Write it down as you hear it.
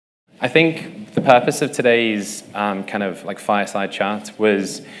I think the purpose of today's kind of like fireside chat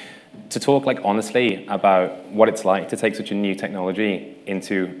was to talk like honestly about what it's like to take such a new technology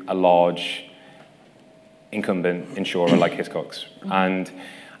into a large incumbent insurer like Hiscox. And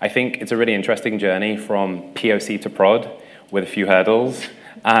I think it's a really interesting journey from POC to prod with a few hurdles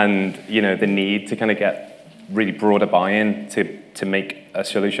and the need to kind of get really broader buy-in to make a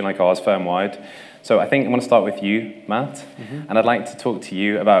solution like ours firm-wide. So I think I'm going to start with you, Matt, and I'd like to talk to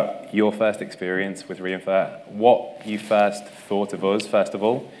you about your first experience with reinfer, what you first thought of us, first of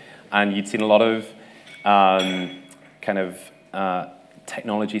all, and you'd seen a lot of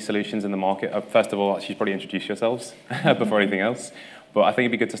technology solutions in the market. First of all, you should probably introduce yourselves before anything else, but I think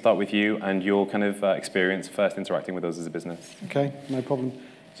it'd be good to start with you and your kind of experience first interacting with us as a business. Okay, no problem.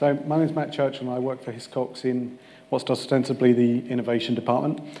 So my name's Matt Churchill and I work for Hiscox in what's ostensibly the innovation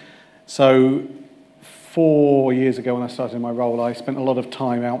department. So 4 years ago when I started in my role, I spent a lot of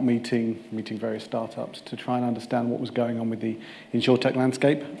time out meeting various startups to try and understand what was going on with the insurtech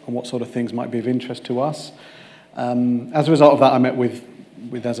landscape and what sort of things might be of interest to us. As a result of that, I met with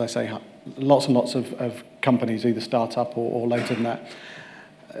as I say, lots and lots of companies, either startup or later than that.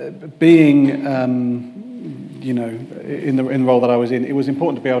 Being in the role that I was in, it was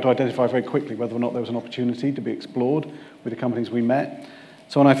important to be able to identify very quickly whether or not there was an opportunity to be explored with the companies we met.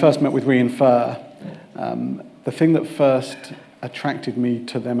 So when I first met with reinfer, the thing that first attracted me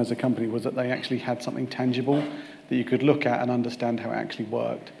to them as a company was that they actually had something tangible that you could look at and understand how it actually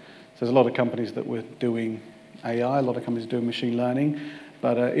worked. So there's a lot of companies that were doing AI, a lot of companies doing machine learning,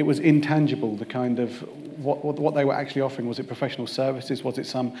 but it was intangible, the kind of what they were actually offering. Was it professional services? Was it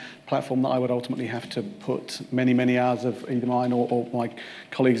some platform that I would ultimately have to put many, many hours of either mine or my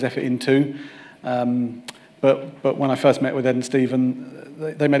colleagues' effort into? But when I first met with Ed and Stephen,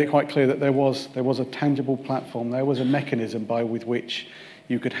 they made it quite clear that there was a tangible platform. There was a mechanism with which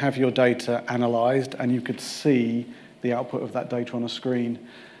you could have your data analysed and you could see the output of that data on a screen.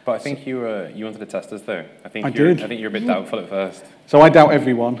 But I think you wanted to test us though. I think you're a bit doubtful at first. So I doubt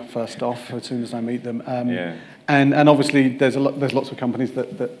everyone first off as soon as I meet them. And obviously there's lots of companies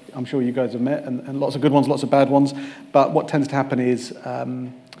that I'm sure you guys have met and lots of good ones, lots of bad ones. But what tends to happen is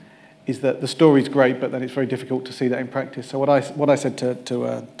that the story's great, but then it's very difficult to see that in practice. So what I said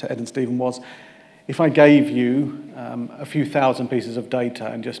to Ed and Stephen was, if I gave you a few thousand pieces of data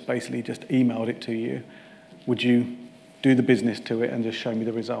and just emailed it to you, would you do the business to it and just show me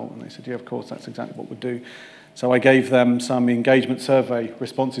the result? And they said, yeah, of course, that's exactly what we'd do. So I gave them some engagement survey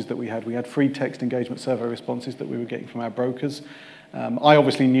responses that we had. We had free text engagement survey responses that we were getting from our brokers. I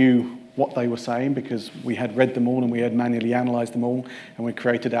obviously knew what they were saying because we had read them all and we had manually analysed them all and we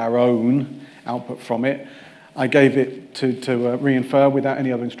created our own output from it. I gave it to reinfer without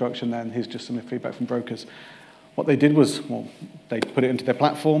any other instruction than here's just some feedback from brokers. What they did was, they put it into their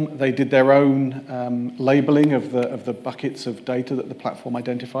platform. They did their own labelling of the buckets of data that the platform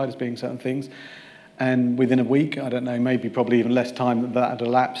identified as being certain things. And within a week, I don't know, probably even less time that had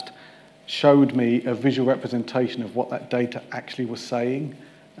elapsed, showed me a visual representation of what that data actually was saying.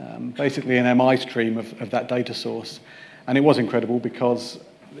 Basically an MI stream of that data source. And it was incredible because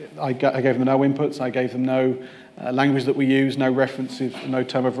I gave them no inputs, I gave them no language that we use, no references, no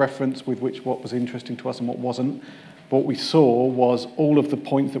term of reference with which what was interesting to us and what wasn't. But what we saw was all of the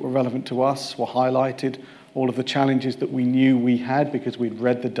points that were relevant to us were highlighted, all of the challenges that we knew we had because we'd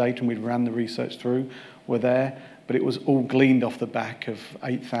read the data and we'd ran the research through were there, but it was all gleaned off the back of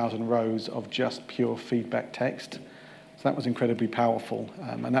 8,000 rows of just pure feedback text. So that was incredibly powerful,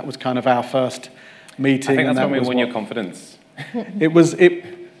 and that was kind of our first meeting. I think that's when we won your confidence.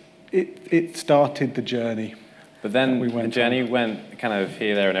 It started the journey. But then the journey went kind of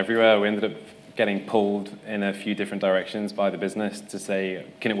here, there, and everywhere. We ended up getting pulled in a few different directions by the business to say,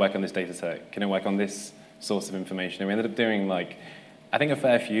 can it work on this data set? Can it work on this source of information? And we ended up doing I think a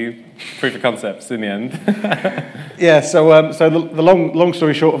fair few proof of concepts in the end. Yeah, so the long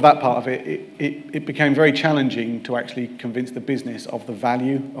story short of that part of it became very challenging to actually convince the business of the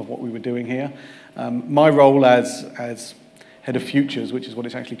value of what we were doing here. My role as head of futures, which is what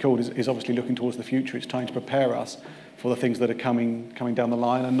it's actually called, is obviously looking towards the future. It's trying to prepare us for the things that are coming down the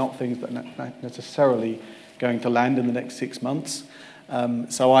line and not things that are necessarily going to land in the next 6 months.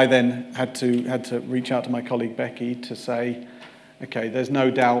 So I then had to reach out to my colleague Becky to say, okay, there's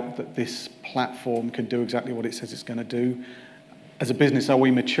no doubt that this platform can do exactly what it says it's going to do. As a business, are we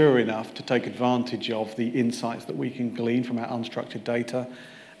mature enough to take advantage of the insights that we can glean from our unstructured data?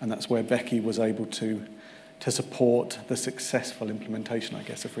 And that's where Becky was able to support the successful implementation, I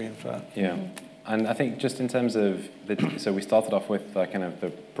guess, of reinfer. Yeah. And I think just in terms of so we started off with kind of the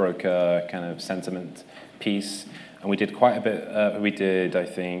broker kind of sentiment piece, and we did quite a bit. We did, I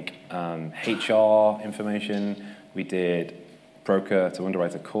think, HR information. We did broker to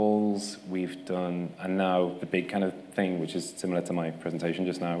underwriter calls. We've done, and now the big kind of thing, which is similar to my presentation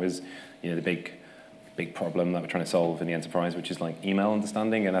just now, is the big problem that we're trying to solve in the enterprise, which is like email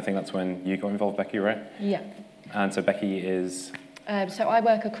understanding. And I think that's when you got involved, Becky, right? Yeah. And so Becky is. So I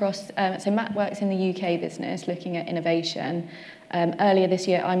work across, so Matt works in the UK business looking at innovation. Earlier this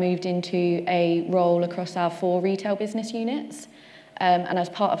year, I moved into a role across our 4 retail business units. And as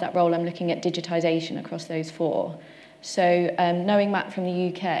part of that role, I'm looking at digitisation across those 4. So knowing Matt from the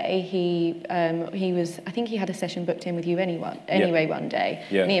UK, he was, I think he had a session booked in with you anyway one day.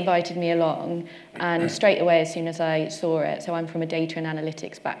 Yeah. And he invited me along. And straight away, as soon as I saw it, so I'm from a data and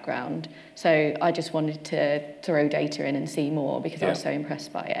analytics background. So I just wanted to throw data in and see more because I was so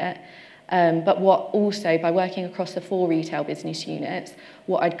impressed by it. But what also, by working across the 4 retail business units,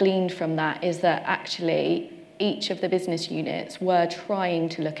 what I'd gleaned from that is that actually each of the business units were trying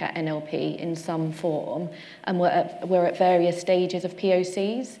to look at NLP in some form and were at various stages of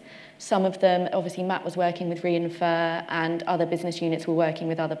POCs. Some of them, obviously Matt was working with reinfer and other business units were working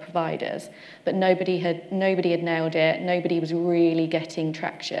with other providers, but nobody had nailed it, nobody was really getting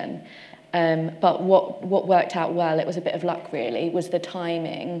traction. But what worked out well, it was a bit of luck really, was the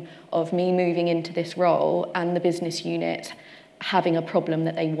timing of me moving into this role and the business unit having a problem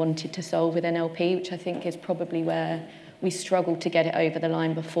that they wanted to solve with NLP, which I think is probably where we struggled to get it over the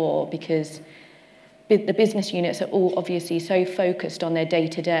line before, because the business units are all obviously so focused on their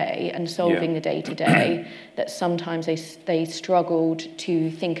day-to-day and solving the day-to-day that sometimes they struggled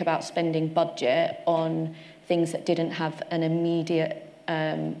to think about spending budget on things that didn't have an immediate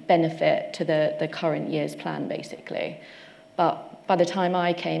benefit to the current year's plan, basically. But by the time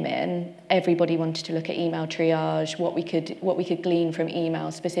I came in, everybody wanted to look at email triage, what we could glean from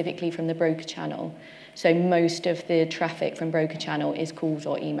email, specifically from the broker channel. So most of the traffic from broker channel is calls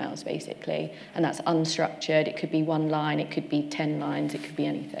or emails, basically, and that's unstructured. It could be 1 line, it could be 10 lines, it could be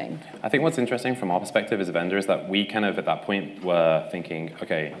anything. I think what's interesting from our perspective as a vendor is that we kind of at that point were thinking,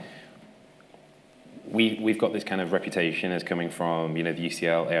 okay, we've got this kind of reputation as coming from the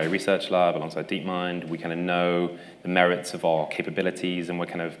UCL AI Research Lab alongside DeepMind. We kind of know the merits of our capabilities, and we're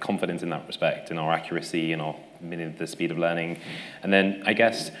kind of confident in that respect, in our accuracy and the speed of learning. And then I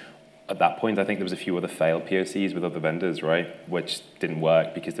guess at that point, I think there was a few other failed POCs with other vendors, right, which didn't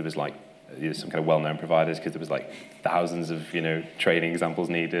work because there was like some kind of well-known providers, because there was like thousands of training examples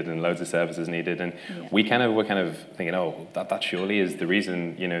needed and loads of services needed, and we were kind of thinking, oh, that surely is the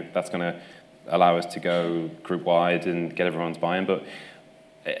reason that's going to allow us to go group-wide and get everyone's buy-in. But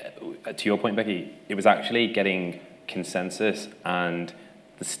to your point, Becky, it was actually getting consensus and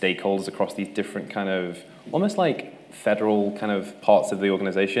the stakeholders across these different kind of, almost like federal kind of parts of the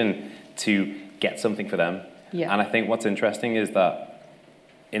organization to get something for them. Yeah. And I think what's interesting is that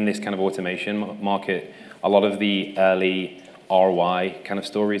in this kind of automation market, a lot of the early ROI kind of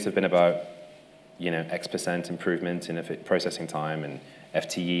stories have been about, X% improvement in processing time and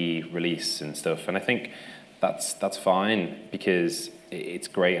FTE release and stuff, and I think that's fine because it's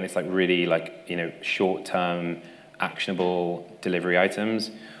great and it's like really like short-term actionable delivery items.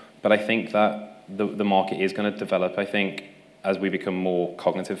 But I think that the market is going to develop, I think, as we become more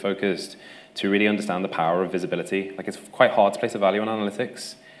cognitive focused, to really understand the power of visibility. Like, it's quite hard to place a value on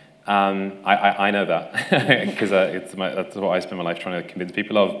analytics. I know that because that's what I spend my life trying to convince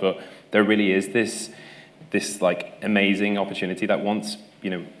people of. But there really is this like amazing opportunity that once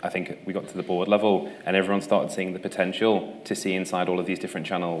I think we got to the board level and everyone started seeing the potential to see inside all of these different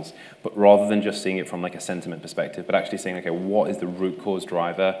channels, but rather than just seeing it from like a sentiment perspective, but actually saying, okay, what is the root cause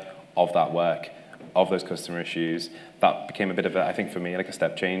driver of that work, of those customer issues? That became a bit of I think for me, like a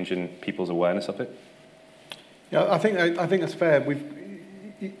step change in people's awareness of it. Yeah, I think that's fair.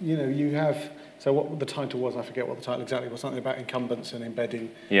 You have, so what the title was, I forget what the title exactly was, something about incumbents and embedding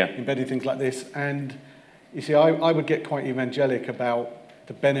things like this. And you see, I would get quite evangelic about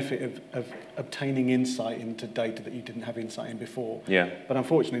the benefit of obtaining insight into data that you didn't have insight in before. Yeah. But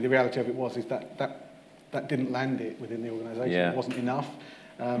unfortunately, the reality of it is that didn't land it within the organisation. Yeah. It wasn't enough.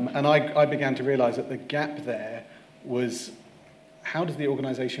 And I began to realise that the gap there was, how does the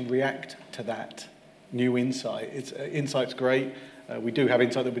organisation react to that new insight? Insight's great. We do have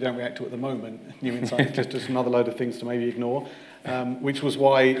insight that we don't react to at the moment. New insight is just another load of things to maybe ignore, which was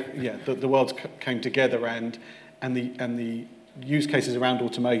why the worlds came together, and the use cases around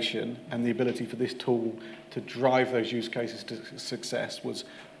automation and the ability for this tool to drive those use cases to success was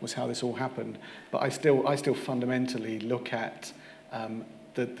how this all happened. But I still fundamentally look at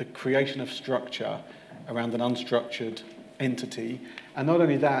the creation of structure around an unstructured entity. And not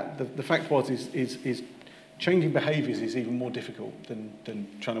only that, the fact is changing behaviours is even more difficult than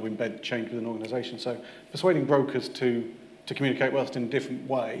trying to embed change with an organisation. So persuading brokers to communicate with us in a different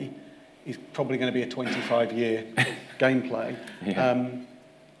way is probably going to be a 25-year gameplay. Yeah.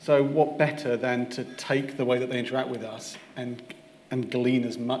 So what better than to take the way that they interact with us and glean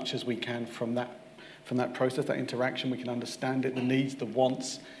as much as we can from that process, that interaction. We can understand it, the needs, the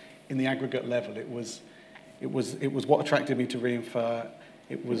wants, in the aggregate level. It was what attracted me to reinfer.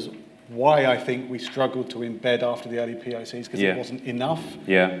 It was why I think we struggled to embed after the early POCs, because it wasn't enough.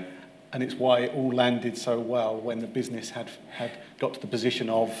 Yeah. And it's why it all landed so well when the business had got to the position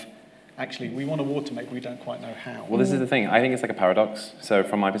of, actually, we want to automate, but we don't quite know how. Well, this is the thing. I think it's like a paradox. So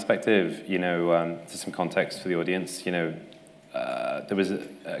from my perspective, to some context for the audience, there was a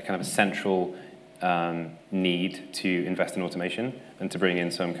kind of a central need to invest in automation and to bring in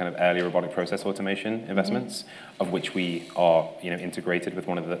some kind of early robotic process automation investments, of which we are, integrated with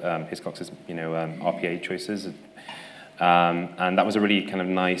one of the Hiscox's, RPA choices. And that was a really kind of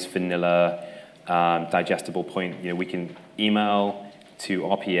nice, vanilla, digestible point. We can email to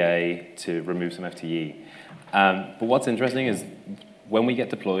RPA to remove some FTE. But what's interesting is when we get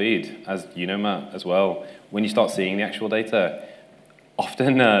deployed, as you know, Matt, as well, when you start seeing the actual data,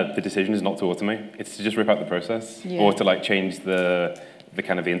 often the decision is not to automate; it's to just rip out the process, or to like change the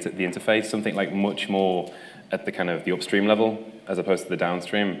kind of the interface, something like much more at the kind of the upstream level as opposed to the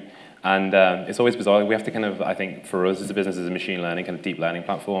downstream. And it's always bizarre. We have to kind of, I think, for us as a business, as a machine learning kind of deep learning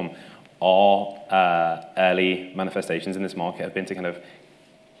platform, our early manifestations in this market have been to kind of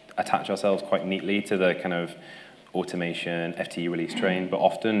attach ourselves quite neatly to the kind of automation, FTE release train, but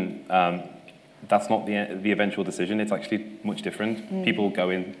often that's not the eventual decision. It's actually much different. People go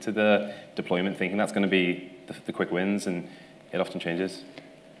into the deployment thinking that's going to be the quick wins, and it often changes.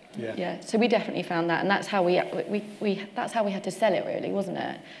 Yeah. So we definitely found that, and that's how we had to sell it, really, wasn't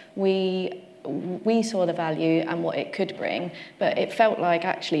it? We saw the value and what it could bring, but it felt like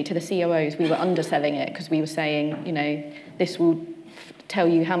actually to the COOs we were underselling it, because we were saying, this will tell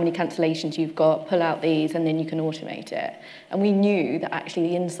you how many cancellations you've got, pull out these, and then you can automate it. And we knew that actually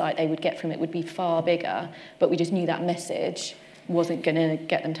the insight they would get from it would be far bigger, but we just knew that message wasn't going to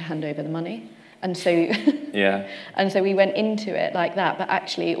get them to hand over the money. And so, and so we went into it like that, but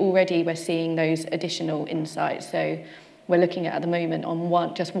actually already we're seeing those additional insights. So we're looking at the moment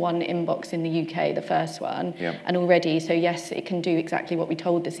on just one inbox in the UK, the first one, and already, so yes, it can do exactly what we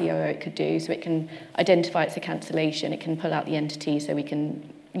told the COO it could do. So it can identify it's a cancellation, it can pull out the entity, so we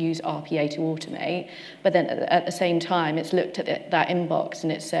can use RPA to automate. But then at the same time, it's looked at that inbox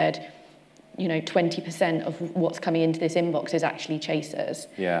and it said, 20% of what's coming into this inbox is actually chasers.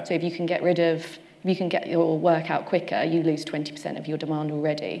 Yeah. So if you can get your work out quicker, you lose 20% of your demand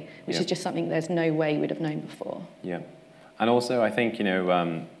already, which is just something there's no way we'd have known before. Yeah. And also, I think,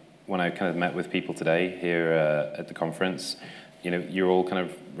 when I kind of met with people today here at the conference, you're all kind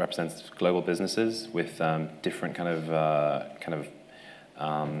of representative of global businesses with different kind of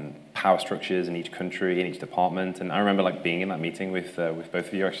power structures in each country, in each department. And I remember like being in that meeting with both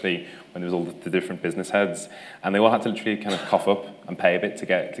of you actually, when there was all the different business heads, and they all had to literally kind of cough up and pay a bit to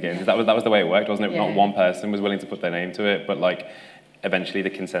get into. That was the way it worked, wasn't it? Yeah. Not one person was willing to put their name to it, but like eventually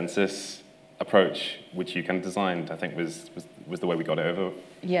the consensus approach, which you kind of designed, I think was the way we got it over.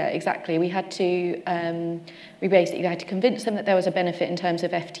 Yeah, exactly. We basically had to convince them that there was a benefit in terms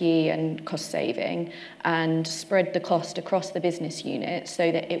of FTE and cost saving, and spread the cost across the business unit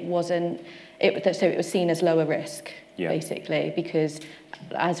so that it was seen as lower risk, basically, because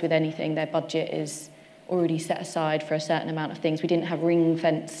as with anything, their budget is already set aside for a certain amount of things. We didn't have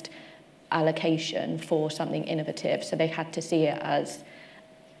ring-fenced allocation for something innovative, so they had to see it as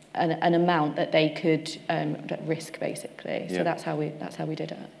an amount that they could risk, basically. So that's how we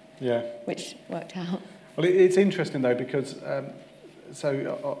did it. Yeah. Which worked out. Well, it's interesting though, because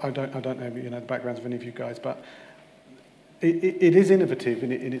so I don't know the backgrounds of any of you guys, but it is innovative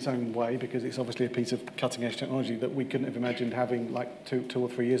in its own way, because it's obviously a piece of cutting edge technology that we couldn't have imagined having like two or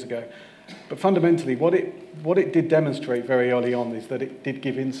 3 years ago. But fundamentally, what it did demonstrate very early on is that it did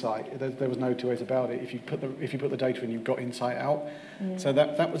give insight. There was no two ways about it. If you put the data in, you got insight out. So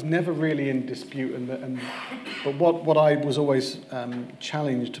that was never really in dispute. But what I was always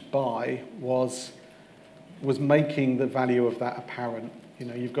challenged by was making the value of that apparent.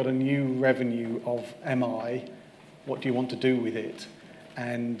 You've got a new revenue of MI. What do you want to do with it?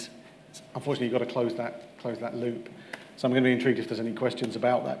 And unfortunately, you've got to close that loop. So I'm going to be intrigued if there's any questions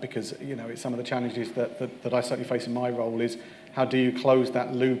about that, because it's some of the challenges that I certainly face in my role is how do you close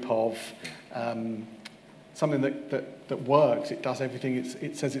that loop of something that works. It does everything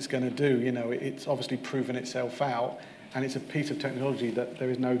it says it's going to do. You know, it's obviously proven itself out, and it's a piece of technology that there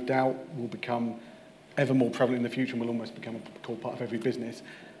is no doubt will become ever more prevalent in the future and will almost become a core part of every business.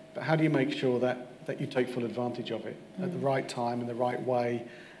 But how do you make sure that you take full advantage of it at the right time in the right way,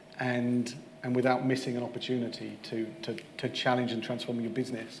 and without missing an opportunity to challenge and transform your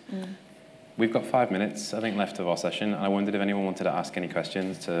business? We've got 5 minutes, I think, left of our session. I wondered if anyone wanted to ask any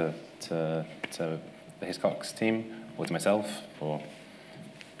questions to the Hiscox team, or to myself, or... My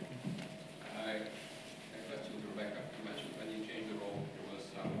question to Rebecca. You mentioned when you changed the role, there was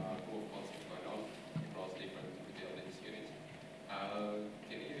some proof of concept going on across different retail business units.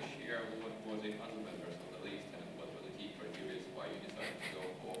 Can you share what was it as a vendor, so the least, and what were the key criteria why you decided to go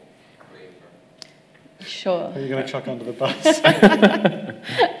for reinfer? Sure. Are you going to chuck under the bus?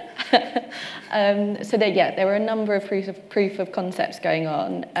 So there were a number of proof of concepts going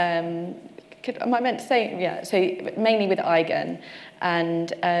on. Am I meant to say? Yeah, so mainly with Eigen. And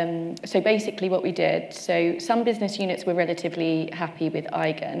so basically what we did, so some business units were relatively happy with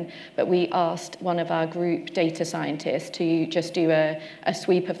Eigen, but we asked one of our group data scientists to just do a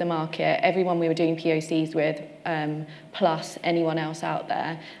sweep of the market, everyone we were doing POCs with, plus anyone else out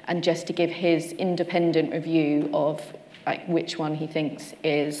there, and just to give his independent review of like which one he thinks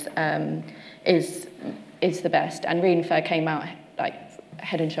is the best. And reinfer came out like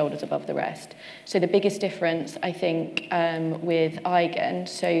head and shoulders above the rest. So the biggest difference, I think, with Eigen,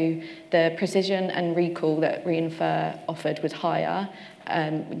 so the precision and recall that reinfer offered was higher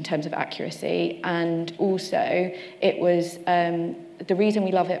in terms of accuracy, and also it was the reason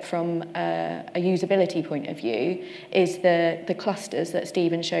we love it from a usability point of view is the clusters that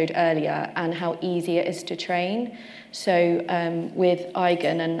Stephen showed earlier and how easy it is to train. So with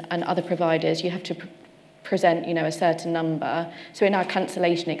Eigen and other providers, you have to present, you know, a certain number. So in our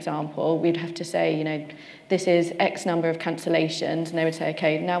cancellation example, we'd have to say, you know, this is X number of cancellations, and they would say,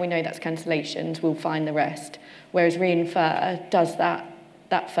 okay, now we know that's cancellations, we'll find the rest. Whereas reinfer does that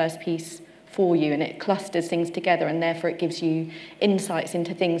first piece for you, and it clusters things together, and therefore it gives you insights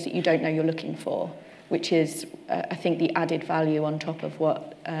into things that you don't know you're looking for, which is, I think, the added value on top of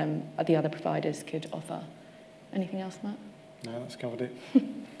what the other providers could offer. Anything else, Matt? No, that's covered it.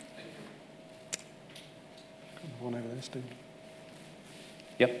 One over there, Steve.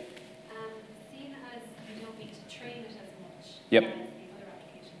 Yep. Seeing as you don't need to train it as much Yep. as the other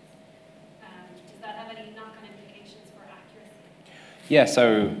applications, does that have any knock-on implications for accuracy? Yeah,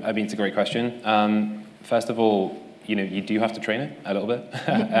 so, I mean, it's a great question. First of all, you know, you do have to train it a little bit.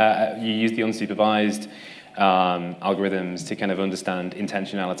 You use the unsupervised algorithms to kind of understand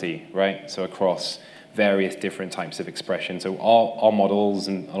intentionality, right? So across various different types of expression. So our models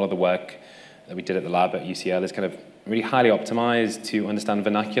and all of the work that we did at the lab at UCL is kind of really highly optimized to understand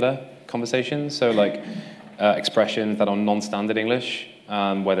vernacular conversations. So like expressions that are non-standard English,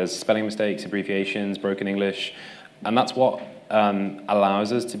 where there's spelling mistakes, abbreviations, broken English. And that's what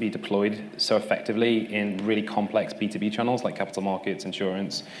allows us to be deployed so effectively in really complex B2B channels like capital markets,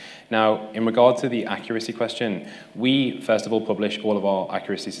 insurance. Now, in regard to the accuracy question, we, first of all, publish all of our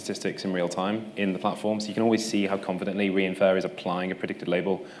accuracy statistics in real time in the platform, so you can always see how confidently reinfer is applying a predicted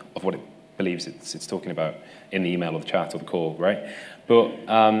label of what it believes it's talking about in the email or the chat or the call, right? But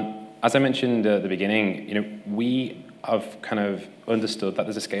as I mentioned at the beginning, you know, we have kind of understood that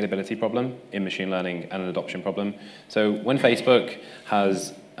there's a scalability problem in machine learning and an adoption problem. So when Facebook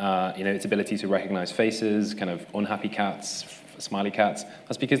has you know, its ability to recognize faces, kind of unhappy cats, smiley cats,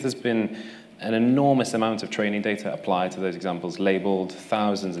 that's because there's been an enormous amount of training data applied to those examples, labeled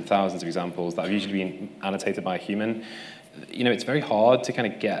thousands and thousands of examples that have usually been annotated by a human. You know, it's very hard to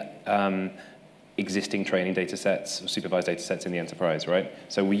kind of get existing training data sets or supervised data sets in the enterprise, right?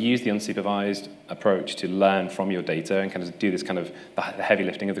 So we use the unsupervised approach to learn from your data and kind of do this kind of the heavy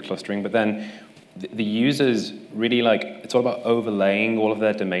lifting of the clustering, but then the users really like, it's all about overlaying all of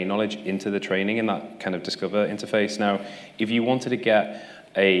their domain knowledge into the training in that kind of discover interface. Now, if you wanted to get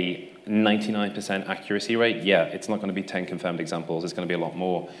a 99% accuracy rate, yeah, it's not going to be 10 confirmed examples, it's going to be a lot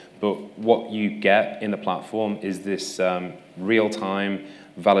more. But what you get in the platform is this real-time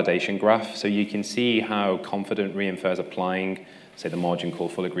validation graph. So you can see how confident reinfer is applying, say, the margin call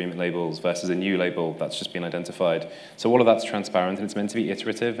full agreement labels versus a new label that's just been identified. So all of that's transparent, and it's meant to be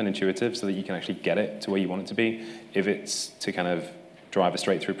iterative and intuitive so that you can actually get it to where you want it to be. If it's to kind of drive a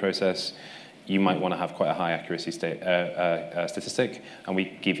straight-through process, you might want to have quite a high accuracy statistic, and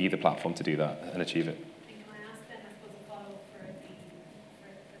we give you the platform to do that and achieve it. And can I ask then, I suppose, a follow-up for the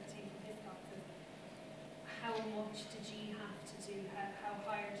team from Hiscox, how much did you have to do, how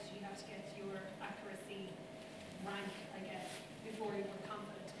higher did you have to get your accuracy rank, I guess, before you were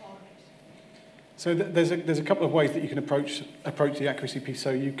confident to automate? So there's a couple of ways that you can approach the accuracy piece. So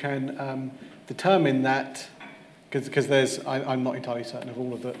you can determine that, because I'm not entirely certain of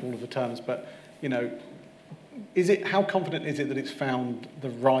all of the terms, but you know, how confident is it that it's found the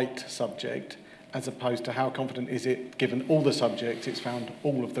right subject, as opposed to how confident is it, given all the subjects, it's found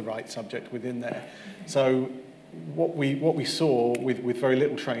all of the right subject within there. So what we saw with very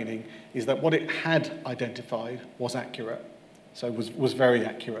little training is that what it had identified was accurate. So was very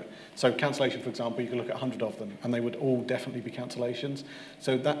accurate. So cancellation, for example, you could look at 100 of them, and they would all definitely be cancellations.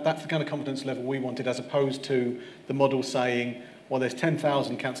 So that's the kind of confidence level we wanted, as opposed to the model saying, well, there's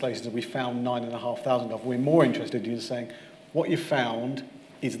 10,000 cancellations and we found 9,500 of. We're more interested in saying, what you found,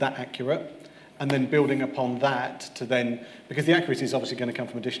 is that accurate? And then building upon that to then, because the accuracy is obviously going to come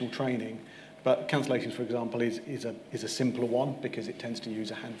from additional training, but cancellations, for example, is a simpler one because it tends to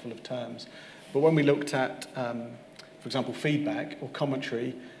use a handful of terms. But when we looked at, for example, feedback or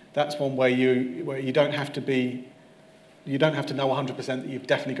commentary, that's one where you don't have to know 100% that you've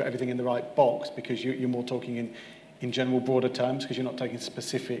definitely got everything in the right box, because you're more talking in general, broader terms, because you're not taking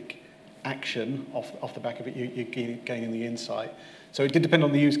specific action off the back of it. You're gaining the insight. So it did depend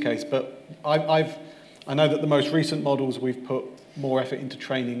on the use case, but I know that the most recent models we've put more effort into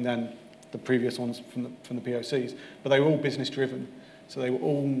training than the previous ones from the POCs, but they were all business driven. So they were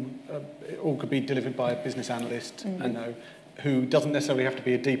all could be delivered by a business analyst, you know, who doesn't necessarily have to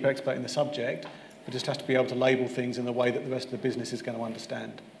be a deep expert in the subject, but just has to be able to label things in the way that the rest of the business is going to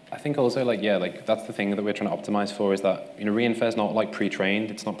understand. I think also, that's the thing that we're trying to optimize for, is that, you know, reinfer is not like pre-trained,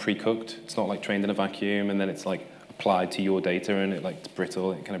 it's not pre-cooked, it's not like trained in a vacuum and then it's like applied to your data and it's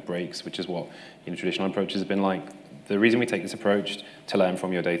brittle, it kind of breaks, which is what, you know, traditional approaches have been like. The reason we take this approach to learn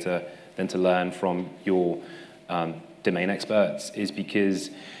from your data, then to learn from your domain experts, is because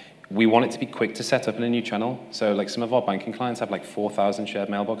we want it to be quick to set up in a new channel. So like some of our banking clients have like 4,000 shared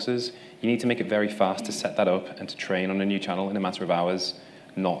mailboxes. You need to make it very fast to set that up and to train on a new channel in a matter of hours,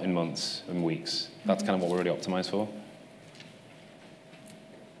 not in months and weeks. That's kind of what we're really optimized for.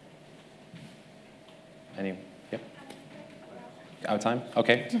 Any? Yeah? Out of time?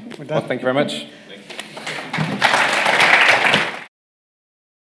 Okay. Well, thank you very much.